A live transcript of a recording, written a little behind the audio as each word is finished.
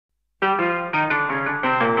Our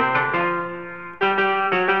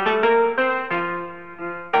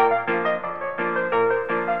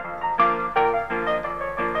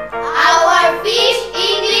Fish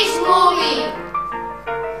English Movie.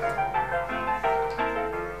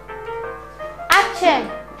 Action!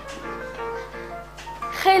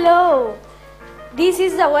 Hello! This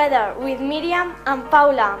is the weather with Miriam and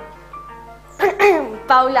Paula.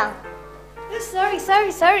 Paula.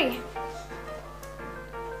 Sorry.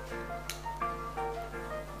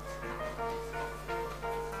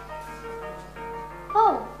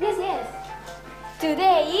 Oh, yes.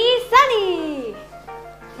 Today is sunny.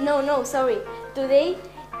 No, sorry. Today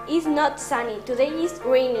is not sunny. Today is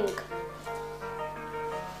raining.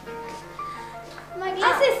 My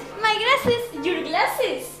glasses! Your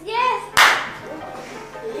glasses! Yes!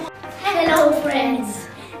 Hello friends,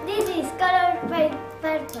 this is color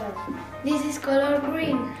purple. This is color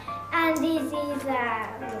green. And this is what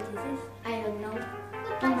is this? I don't know.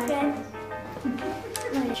 My friend.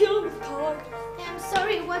 I'm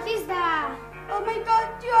sorry, what is that? Oh my God,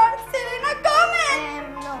 you are Selena Gomez.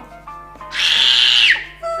 No.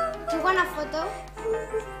 Do you want a photo?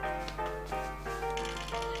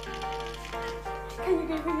 Can you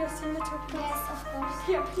give me your signature? Yes, of course.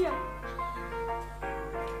 Here.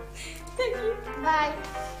 Thank you. Bye.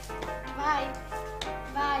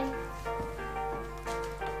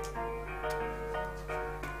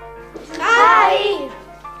 Hi!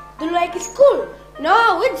 Do you like school?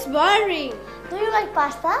 No, it's boring. Do you like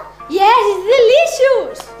pasta? Yes, it's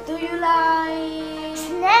delicious. Do you like...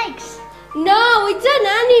 Snakes? No, it's an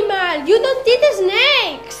animal. You don't eat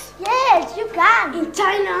snakes. Yes, you can. In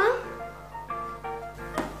China?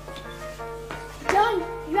 John,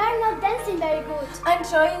 you are not dancing very good. I'm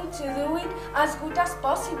trying to do it as good as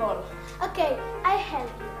possible. Okay, I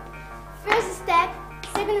help you. First step,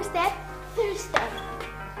 second step, third step.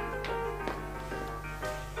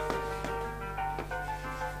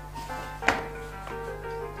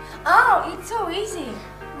 Oh, it's so easy.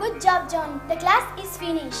 Good job, John. The class is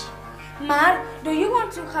finished. Mar, do you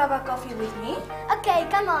want to have a coffee with me? Okay,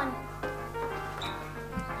 come on.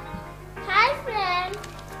 Hi, friend.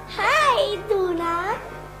 Hi, Duna.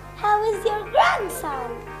 How is your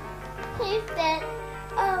grandson? He's dead.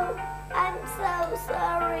 Oh, I'm so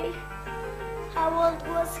sorry. How old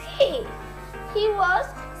was he? He was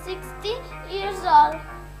 60 years old.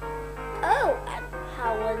 Oh, and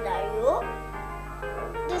how old are you?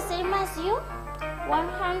 The same as you?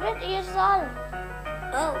 100 years old.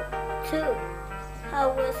 Oh, two.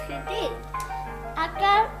 How was he dead? A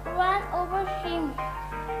car ran over him.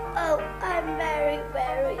 Oh, I'm very,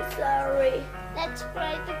 very sorry. Let's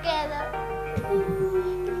pray together.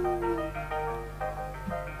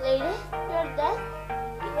 Lady, you're dead?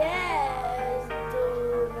 Yes,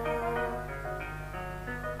 Duna.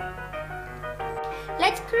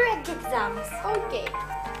 Let's correct the exams. Okay.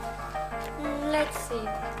 Let's see.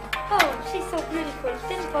 Oh, she's so beautiful.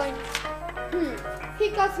 10 points. He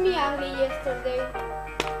calls me ugly yesterday.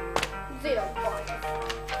 0 points.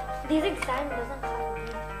 This exam doesn't have me.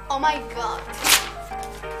 Oh my God.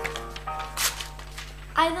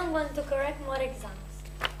 I don't want to correct more exams.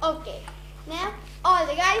 Okay. Now, all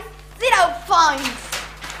the guys, 0 points.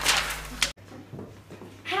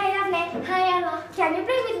 Hi, Daphne. Hi, Anna. Can you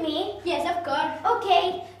play with me? Yes, of course.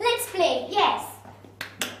 Okay, let's play. Yes.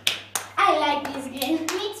 I like this game.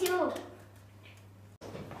 Me too.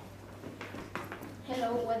 Hello,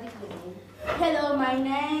 what is your name? Hello, my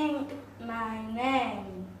name.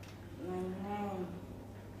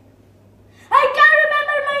 I can't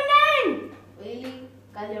remember my name! Really?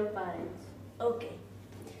 Call your parents. Okay.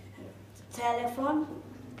 Telephone.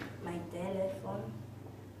 My telephone.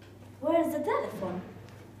 Where's the telephone?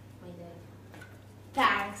 My telephone.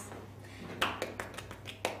 Thanks.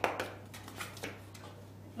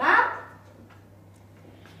 Mom?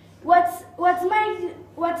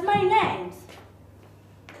 What's my name?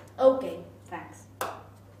 Okay, thanks.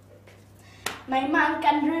 My mom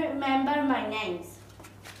can remember my names.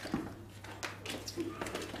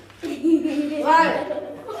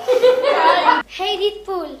 Hey,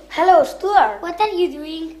 Deadpool. Hello, Stuart. What are you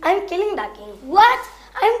doing? I'm killing the king. What?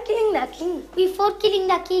 I'm killing the king. Before killing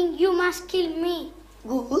the king, you must kill me.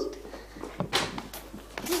 Good.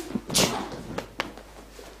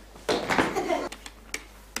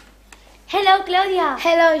 Hello, Claudia.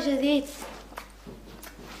 Hello, Judith.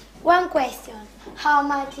 One question. How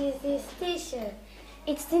much is this t-shirt?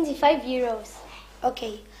 It's 25 euros.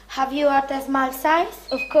 Okay. Have you got a small size?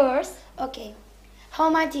 Of course. Okay. How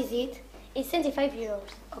much is it? It's 25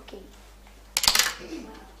 euros. Okay.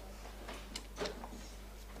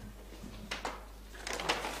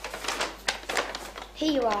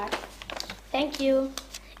 Here you are. Thank you.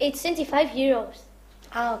 It's 25 euros.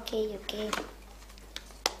 Ah, okay.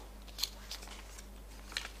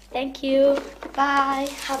 Thank you. Bye.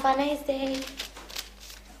 Have a nice day.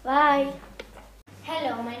 Bye.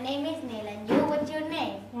 Hello, my name is Neil, and you, what's your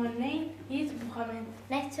name? My name is Mohammed.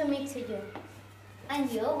 Nice to meet you.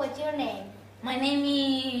 And you, what's your name? My name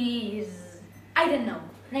is... I don't know.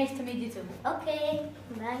 Nice to meet you too. Okay,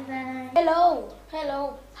 bye-bye. Hello.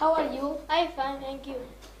 How are you? I'm fine, thank you.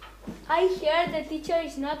 I hear the teacher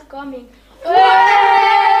is not coming. What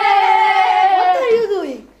are you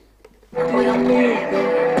doing? That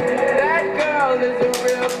girl is a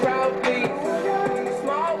real crowd, please.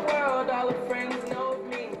 Small world, all her friends know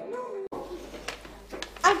me.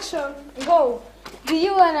 Action, go. Do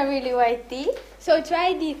you want a really white teeth? So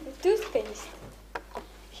try this toothpaste.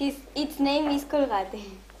 Its name is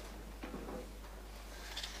Colgate.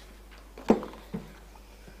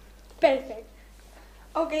 Perfect.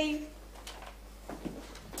 Okay.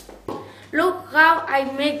 Look how I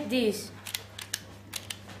make this.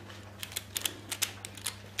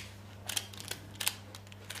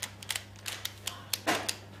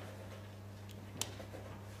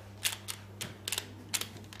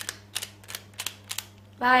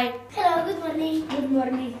 Bye. Hello, good morning. Good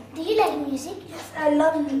morning. Do you like music? Yes, I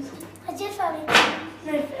love music. What's your favorite?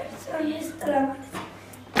 My favorite song is Talamat.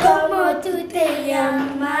 Como tú te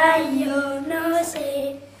llamas, yo no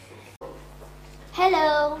sé.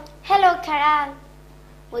 Hello, Karan.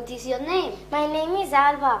 What is your name? My name is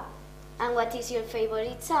Alba. And what is your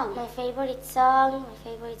favorite song? My favorite song.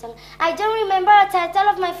 I don't remember the title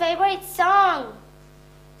of my favorite song.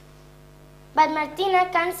 But Martina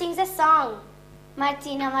can sing the song.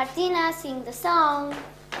 Martina, sing the song.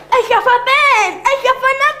 I have a pen! I have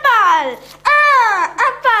an apple!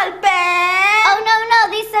 Apple pen! Oh no,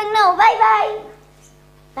 this song no.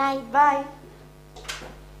 Bye. Bye.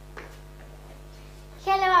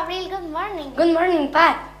 Hello, Avril. Good morning. Good morning,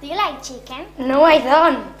 Pat. Do you like chicken? No, I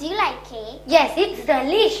don't. Do you like cake? Yes, it's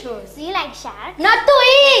delicious. Do you like shark? Not to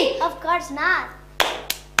eat! Of course not.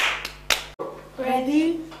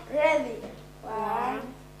 Ready? 1,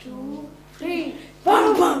 2, 3.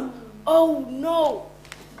 Bang, bang! Oh no!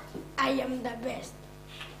 I am the best.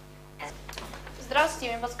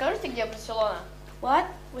 Здравствуйте, мне подскажите, где Барселона? What?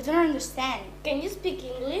 We don't understand. Can you speak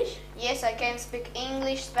English? Yes, I can speak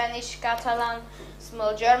English, Spanish, Catalan,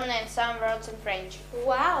 small German and some words in French.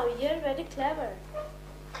 Wow, you're very clever.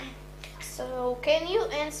 So, can you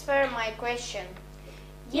answer my question?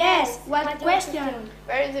 Yes, what question?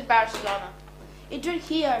 Where is Barcelona? It's right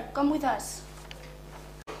here. Come with us.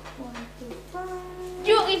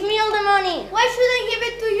 You give me all the money. Why should I give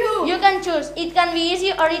it to you? You can choose. It can be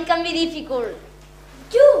easy or it can be difficult.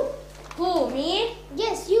 You. Who, me?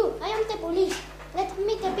 Yes, you. I am the police. Let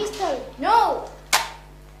me the pistol. No.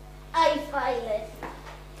 I failed.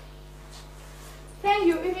 Thank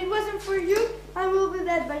you. If it wasn't for you, I will be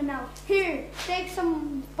dead by now. Here, take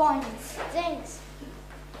some points. Thanks.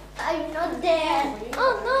 I'm not there.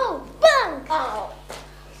 Oh no! Bang! Oh.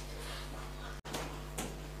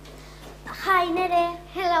 Hi, Nere.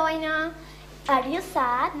 Hello, Aina. Are you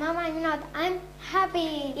sad? Mom, I'm not. I'm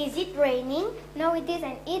happy. Is it raining? No, it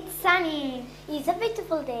isn't. It's sunny. It's a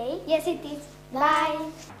beautiful day. Yes, it is. Bye.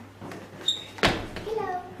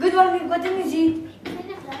 Hello. Good morning. What time is it? 10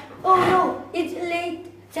 o'clock. Oh no, it's late.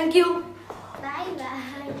 Thank you. Bye.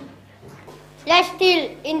 Let's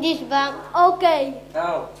steal in this bank. Okay.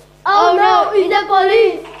 No. Oh no, it's the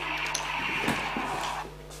police.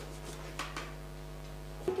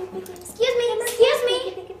 Excuse me.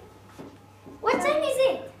 What time is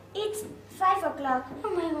it? It's 5 o'clock. Oh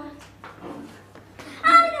my god.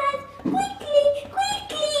 Alright, quickly.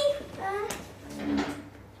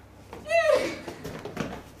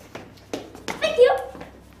 Thank you.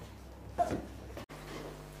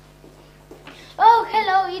 Oh,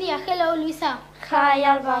 hello, Iria. Hello, Luisa. Hi,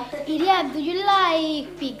 Alba. Iria, do you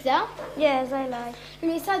like pizza? Yes, I like.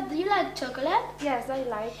 Luisa, do you like chocolate? Yes, I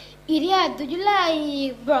like. Iria, do you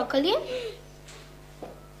like broccoli?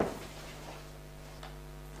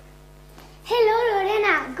 Hello,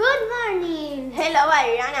 Lorena. Good morning. Hello,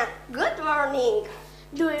 Ariana. Good morning.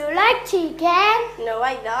 Do you like chicken? No,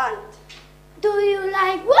 I don't. Do you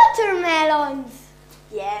like watermelons?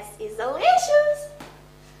 Yes, it's delicious.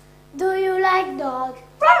 Do you like dogs?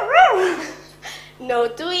 No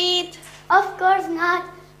to eat. Of course not.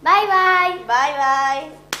 Bye. Bye.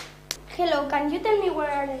 Hello, can you tell me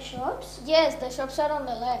where are the shops? Yes, the shops are on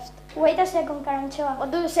the left. Wait a second, Karanchoa.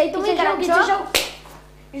 What do you say to me, It's a show, Karancho?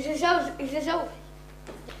 It's a show. It's a show.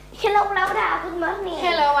 Hello, Laura. Good morning.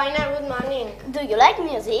 Hello, Aina. Good morning. Do you like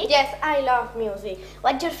music? Yes, I love music.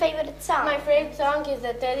 What's your favorite song? My favorite song is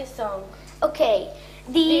the Teddy song. Okay.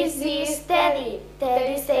 This is Teddy.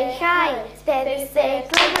 Teddy say hi. Teddy say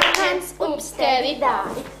clap your hands. Oops, Teddy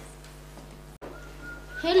died.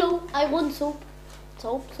 Hello, I want soap.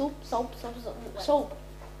 Soap. You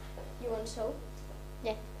want soap?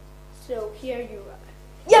 Yeah. So here you are.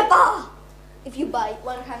 Yeppa! If you buy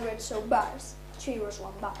 100 soap bars, 3 euros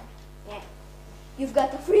 1 bar. Yeah. You've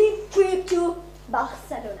got a free trip to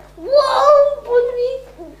Barcelona. Whoa, put me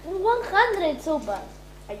 100 soap bars.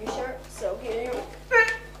 Are you sure? So here you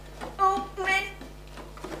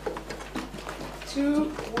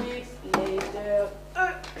 2 weeks later.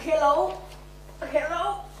 Hello?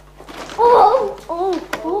 Oh.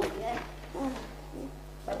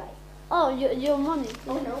 Bye-bye. Oh, your money.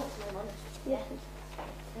 Oh no, my money. Yeah.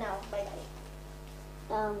 Now, bye-bye.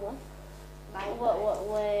 What? Bye-bye.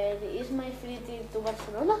 Where is my free trip to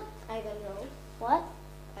Barcelona? I don't know. What?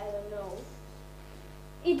 I don't know.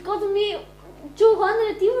 It cost me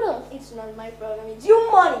 200 euros. It's not my problem. It's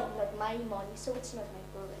your money, not my money. So it's not my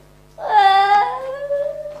problem.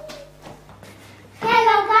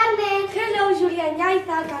 Hello, Carmen. Hello, Julian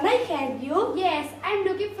Yaita. Can I help you? Yes, I'm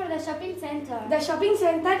looking for the shopping center. The shopping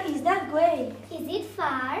center is that way. Is it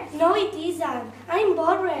far? No, it isn't. I'm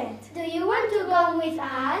bored. Do you want to go with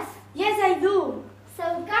us? Yes, I do. So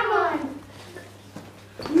come on.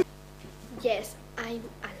 Yes, I'm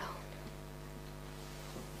alone.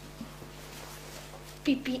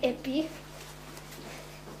 Epi.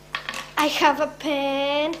 I have a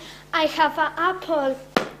pen. I have an apple.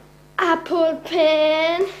 Apple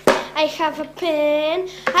pen. I have a pen.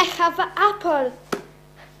 I have an apple.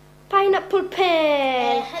 Pineapple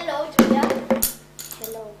pen. Hello, Julia.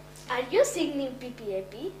 Hello. Are you singing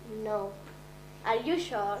Epi? No. Are you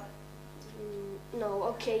sure? No,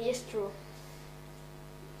 okay, it's true.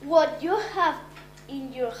 What you have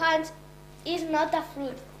in your hands is not a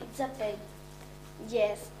fruit, it's a pen.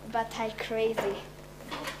 Yes, but I'm crazy.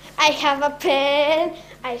 I have a pen.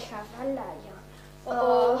 I have a lion.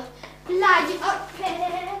 Oh, Lion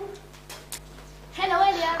pen. Hello,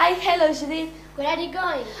 Elia. Hello, Judith. Where are you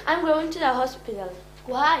going? I'm going to the hospital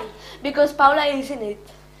Why? because Paula is in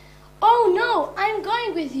it. Oh no, I'm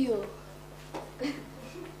going with you.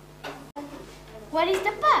 Where is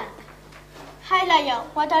the park? hi, Lion.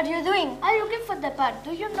 What are you doing? I'm looking for the park.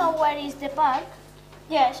 Do you know where is the park?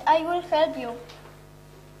 Yes, I will help you.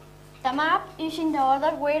 The map is in the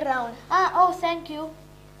other way round. Oh, thank you.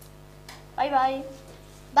 Bye-bye.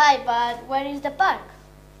 Bye, but where is the park?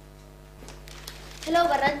 Hello,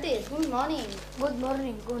 Barrantes. Good morning. Good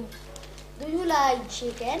morning, Gun. Do you like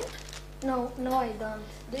chicken? No, I don't.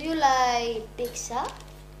 Do you like pizza?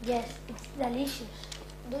 Yes, it's delicious.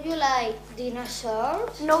 Do you like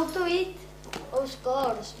dinosaurs? No to eat. Of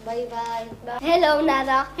course. Bye-bye. Hello,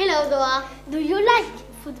 Nada. Hello, Doa. Do you like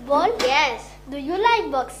football? Yes. Do you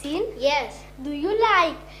like boxing? Yes. Do you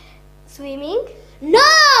like swimming?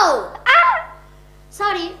 No!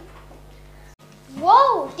 Sorry.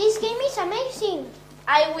 Whoa, this game is amazing.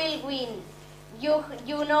 I will win. You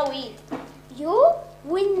know it. You?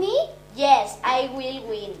 With me? Yes, I will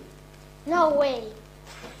win. No way.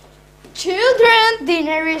 Children,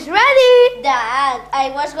 dinner is ready. Dad,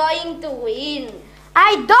 I was going to win.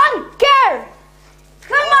 I don't care.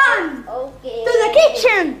 Come on! Okay. To the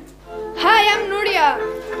kitchen. Hi, I'm Nuria.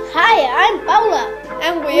 Hi, I'm Paula.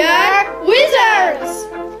 And we are wizards.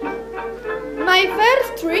 My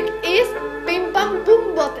first trick is ping pong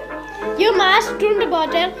boom bottle. You must turn the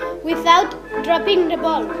bottle without dropping the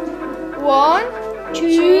ball. 1,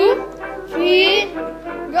 2, 3,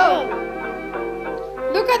 go.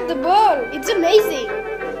 Look at the ball. It's amazing.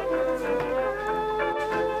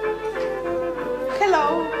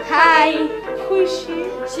 Hello. Hi. Who is she?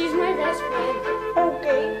 She's my best friend.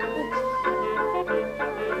 Okay.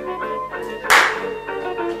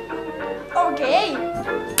 Okay.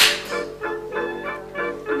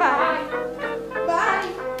 Bye. Bye.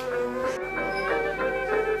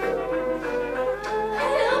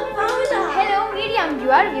 Hello, Paula. Hello, Miriam. You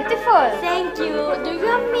are beautiful. Thank you. Do you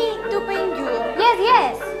want me to paint you?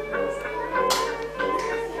 Yes.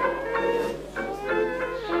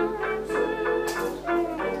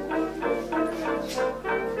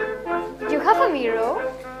 You have a mirror?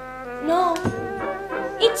 No.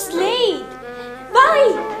 It's late.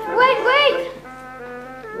 Bye. Wait.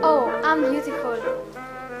 Oh, I'm beautiful.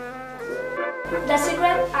 The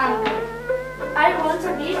secret angle. I want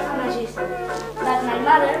to be a magician, but my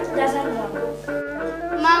mother doesn't want.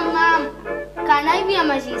 Mom, can I be a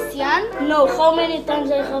magician? No, how many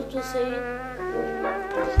times I have to say it?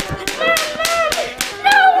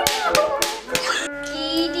 No!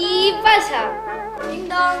 Welcome. Ding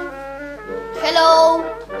dong. Hello.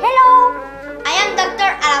 Hello. I am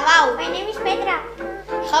Dr. Alabau. My name is Petra.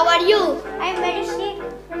 How are you? I'm very sick.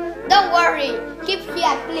 Don't worry. Keep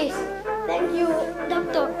here, please. Thank you,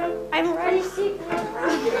 doctor. I'm really sick.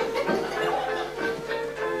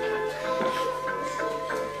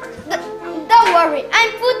 Don't worry,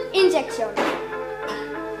 I'm put injection.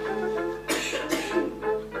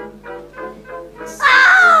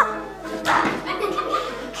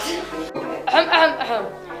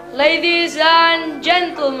 Ladies and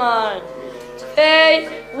gentlemen, today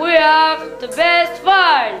we have the best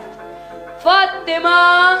fight.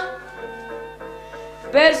 Fatima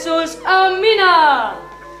versus Amina.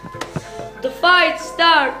 The fight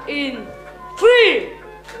starts in 3,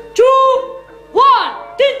 2,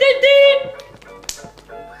 1. Din, din, din.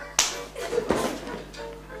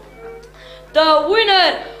 The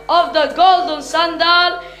winner of the golden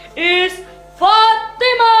sandal is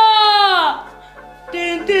Fatima.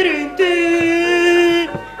 Din, din, din.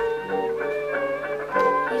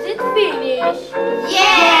 Is it finished?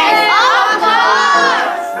 Yeah!